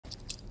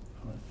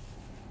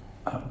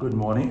Good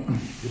morning.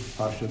 This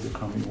Parshat the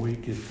coming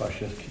week is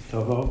Parshat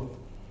Ki-Tavo,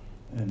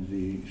 and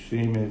the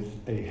theme is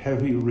a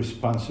heavy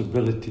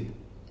responsibility.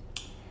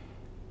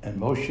 And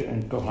Moshe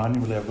and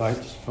Kohanim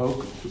Levites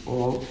spoke to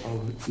all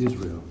of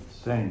Israel,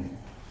 saying,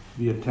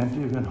 "Be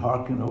attentive and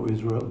hearken, O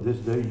Israel, this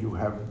day you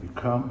have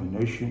become a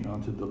nation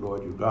unto the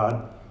Lord your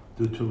God."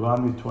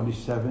 Deuteronomy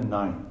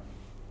 27:9.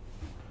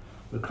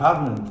 The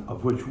covenant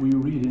of which we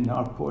read in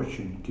our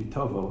portion,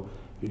 Ki-Tavo,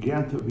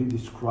 began to be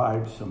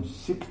described some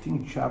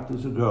 16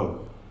 chapters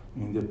ago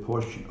in the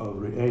portion of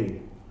Re'eh,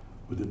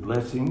 with the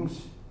blessing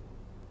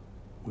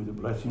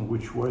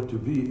which were to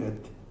be at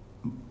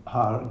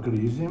Har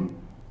Gerizim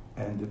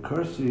and the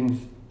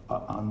cursings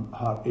on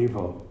Har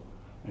Eval,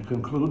 and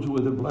concludes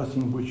with the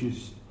blessing which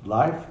is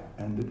life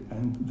and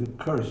the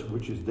curse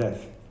which is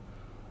death,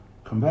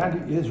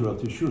 commanding Israel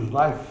to choose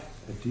life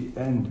at the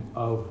end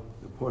of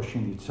the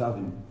portion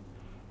Ki-Tsvi.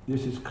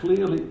 This is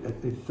clearly a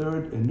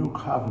third and new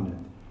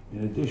covenant,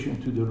 in addition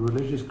to the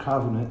religious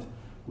covenant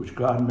which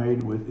God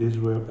made with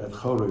Israel at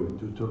Horeb,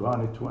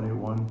 Deuteronomy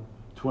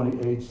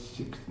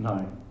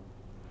 28:6-9,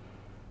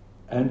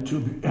 and to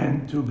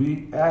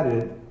be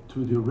added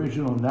to the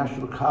original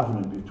national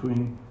covenant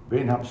between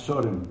Ben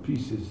Hapsorim,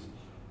 pieces,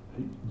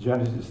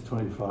 Genesis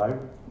 25,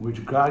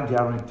 which God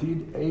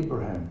guaranteed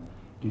Abraham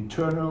the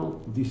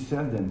eternal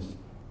descendants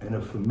and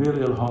a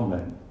familial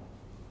homeland.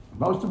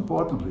 Most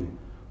importantly,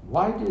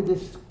 why did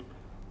this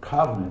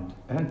covenant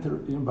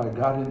entered in by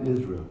God in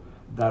Israel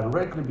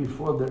directly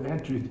before their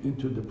entry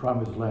into the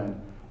promised land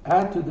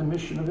add to the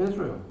mission of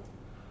Israel?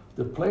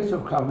 The place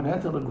of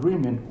covenantal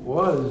agreement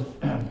was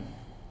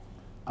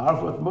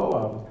Arvat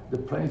Moab, the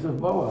plains of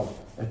Moab,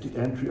 at the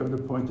entry of the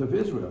point of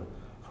Israel,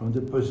 from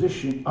the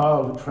position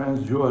of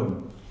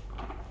Transjordan.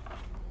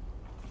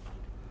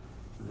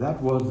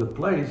 That was the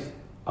place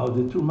of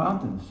the two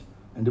mountains,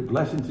 and the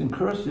blessings and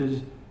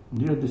curses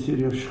near the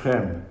city of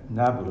Shechem,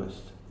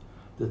 Nablus.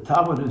 The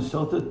Talmud in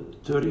Sota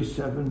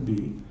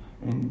 37b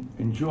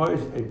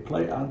enjoys a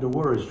play on the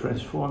words,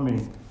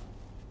 transforming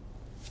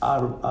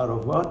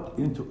Aravot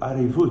into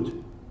Arivut,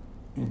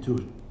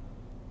 into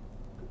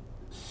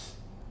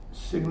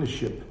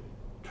signership,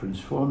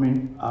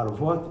 transforming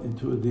Aravot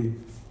into the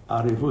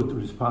Arivut,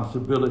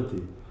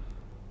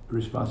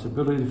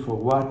 responsibility for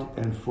what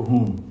and for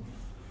whom.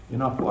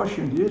 In our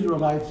portion, the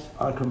Israelites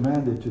are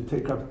commanded to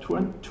take up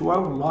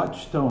 12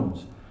 large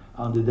stones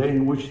on the day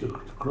in which to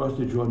cross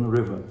the Jordan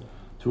River,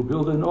 to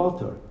build an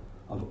altar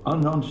of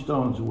unknown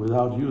stones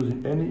without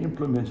using any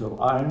implements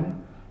of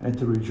iron, and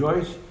to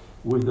rejoice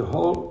with the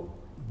whole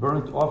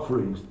burnt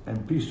offerings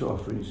and peace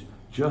offerings,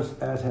 just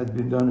as had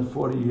been done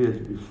 40 years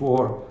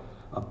before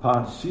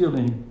upon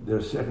sealing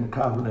their second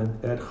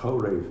covenant at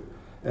Horeb,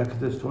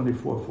 Exodus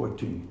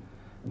 24:14.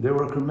 They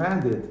were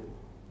commanded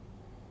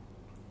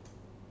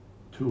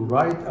to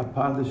write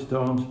upon the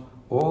stones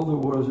all the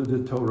words of the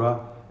Torah,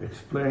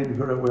 explained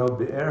very well,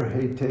 Be'er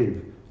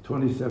Heitev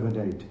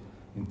 27:8,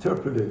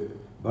 interpreted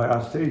by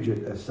our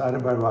sages as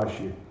cited by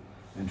Rashi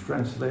and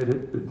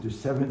translated into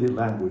 70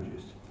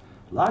 languages.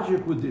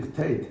 Logic would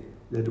dictate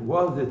that it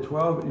was the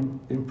 12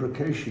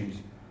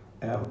 imprecations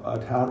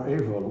at Har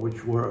Eval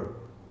which were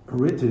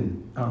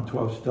written on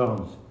 12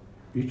 stones,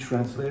 each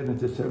translated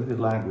into 70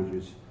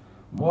 languages.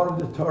 More of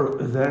the Torah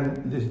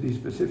than these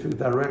specific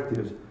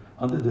directives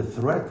under the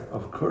threat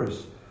of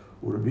curse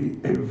would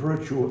be a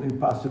virtual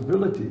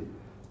impossibility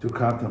to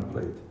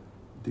contemplate.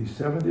 The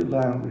 70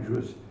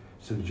 languages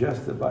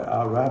suggested by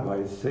our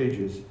rabbis,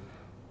 sages,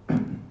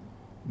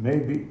 may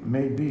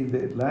be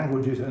the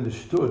languages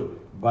understood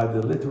by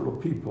the literal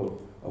people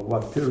of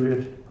that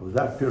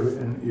period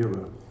and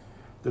era.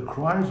 The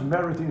crimes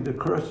meriting the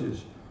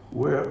curses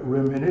were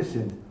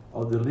reminiscent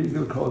of the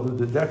legal code of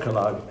the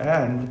Decalogue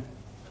and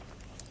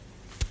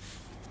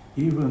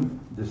even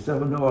the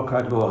 7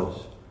 Noahide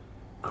laws,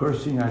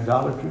 cursing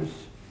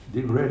idolaters,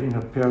 degrading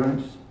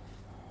appearance,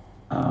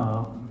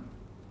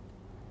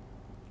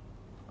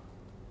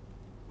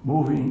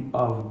 moving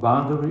of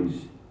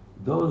boundaries,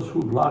 those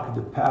who block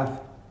the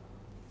path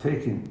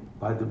taken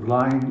by the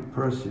blind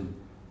person,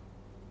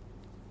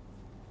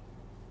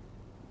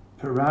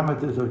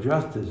 parameters of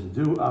justice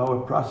due our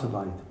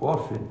proselyte,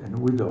 orphan and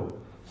widow,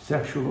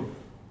 sexual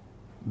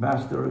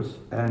masters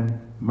and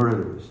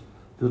murderers.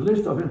 The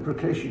list of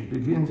imprecations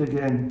begins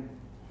again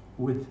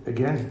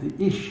against the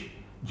Ish,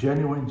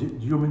 genuine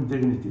human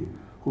dignity,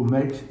 who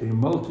makes a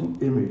molten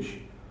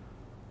image.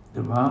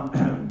 The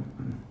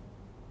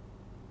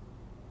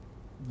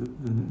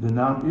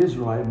noun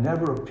Israel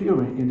never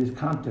appearing in this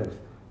context,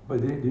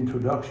 but the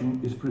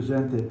introduction is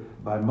presented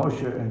by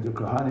Moshe and the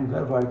Kohanim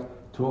Levites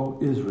to all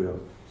Israel,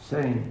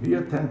 saying, "Be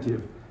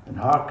attentive and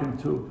hearken,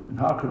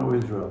 O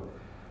Israel.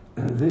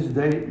 This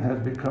day you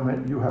have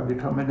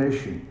become a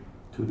nation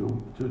to the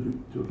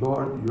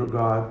Lord your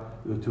God."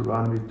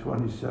 Deuteronomy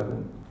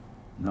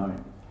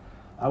 27:9.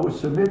 I would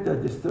submit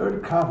that this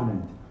third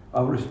covenant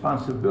of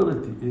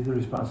responsibility is the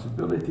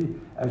responsibility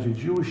as a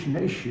Jewish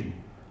nation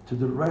to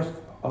the rest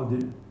of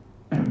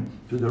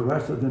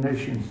the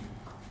nations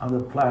on the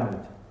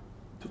planet,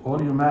 to all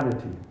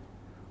humanity.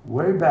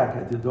 Way back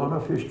at the dawn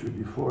of history,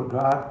 before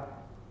God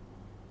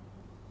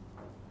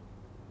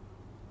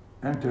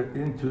entered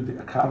into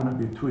the covenant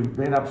between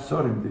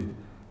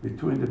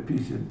between the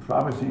pieces,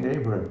 promising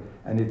Abraham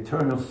an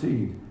eternal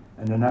seed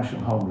and a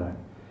national homeland.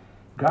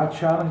 God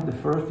challenged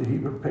the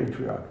Hebrew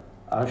patriarch,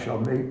 I shall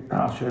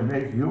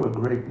make you a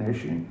great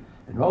nation,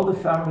 and all the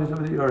families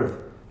of the earth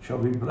shall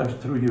be blessed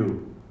through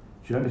you.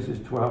 Genesis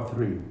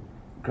 12:3.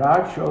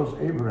 God chose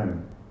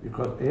Abraham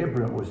because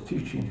Abraham was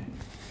teaching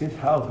his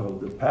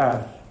household the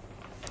path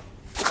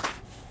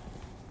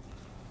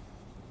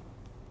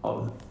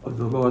of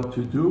the Lord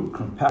to do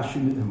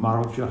compassionate and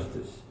moral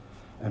justice.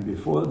 And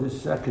before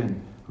this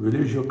second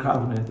religious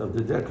covenant of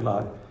the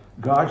Decalogue,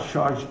 God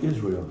charged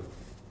Israel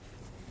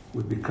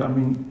with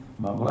becoming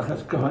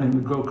Mamlechas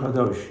Kohanim Go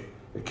Kadosh,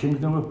 a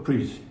kingdom of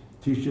priests,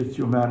 teaches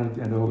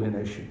humanity and the holy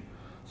nation.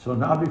 So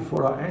now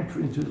before our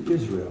entry into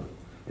Israel,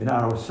 in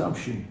our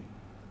assumption,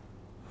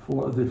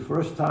 for the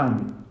first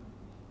time,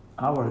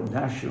 our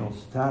national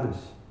status,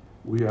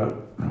 we are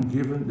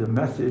given the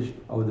message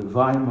of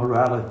divine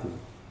morality,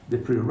 the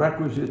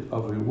prerequisite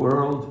of a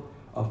world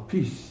of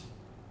peace,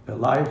 a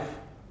life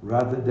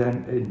rather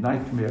than a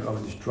nightmare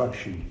of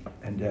destruction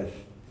and death,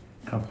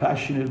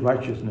 compassionate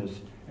righteousness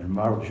and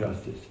moral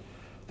justice.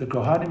 The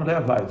Kohanim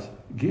Levites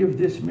give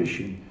this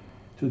mission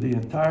to the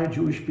entire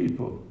Jewish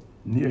people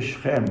near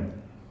Shechem,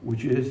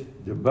 which is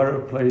the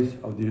birthplace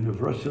of the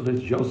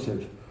universalist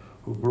Joseph,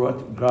 who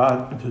brought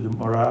God into the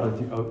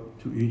morality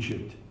to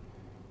Egypt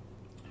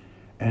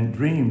and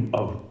dreamed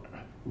of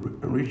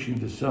reaching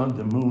the sun,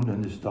 the moon,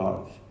 and the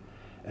stars.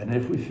 And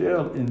if we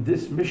fail in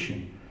this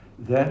mission,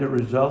 then the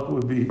result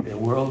will be a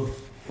world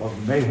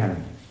of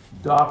mayhem,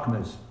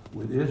 darkness,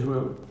 with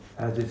Israel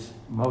as its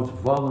most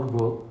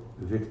vulnerable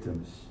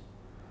victims.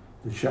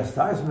 The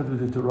chastisement of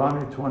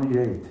Deuteronomy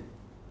 28,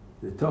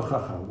 the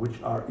tochacha,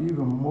 which are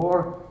even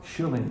more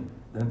chilling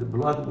than the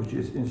blood which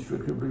is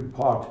inextricably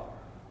part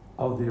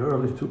of the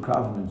early two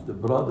covenants, the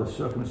blood of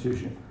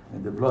circumcision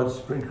and the blood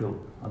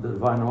sprinkled on the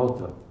divine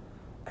altar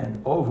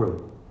and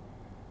over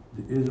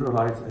the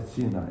Israelites at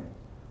Sinai.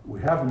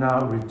 We have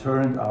now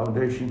returned our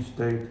nation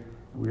state.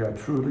 We are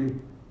truly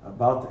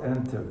about to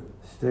enter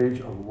the stage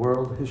of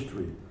world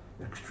history,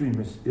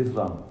 extremist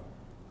Islam,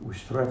 which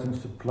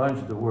threatens to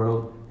plunge the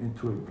world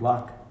into a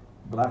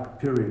black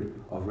period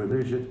of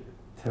religious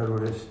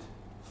terrorist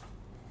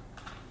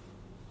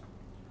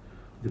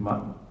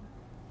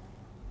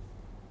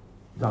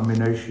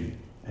domination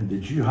and the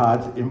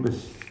jihad's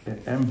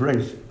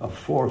embrace of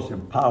force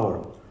and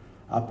power.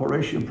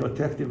 Operation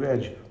Protective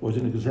Edge was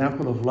an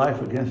example of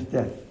life against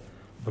death,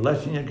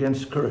 blessing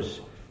against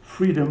curse,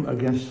 freedom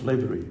against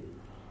slavery.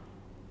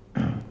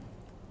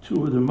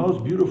 Two of the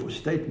most beautiful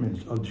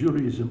statements of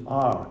Judaism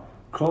are,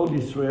 Kol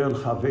Yisrael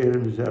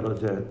Chaverim Zer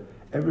Lazer,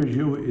 every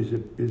Jew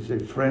is a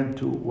friend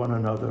to one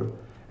another,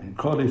 and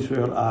Kol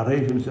Yisrael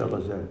Arevim Zer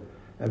Lazer,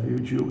 every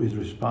Jew is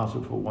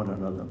responsible for one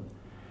another.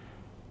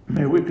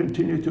 May we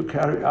continue to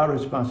carry our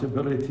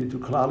responsibility to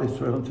Klal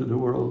Yisrael and to the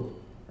world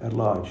at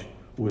large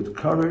with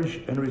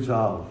courage and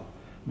resolve.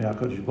 May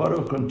HaKadosh Baruch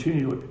Hu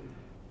continue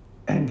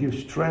and give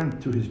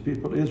strength to his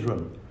people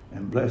Israel,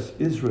 and bless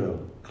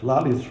Israel,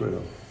 Klal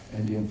Yisrael,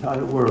 and the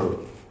entire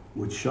world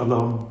with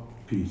shalom,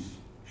 peace.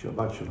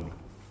 Shabbat shalom.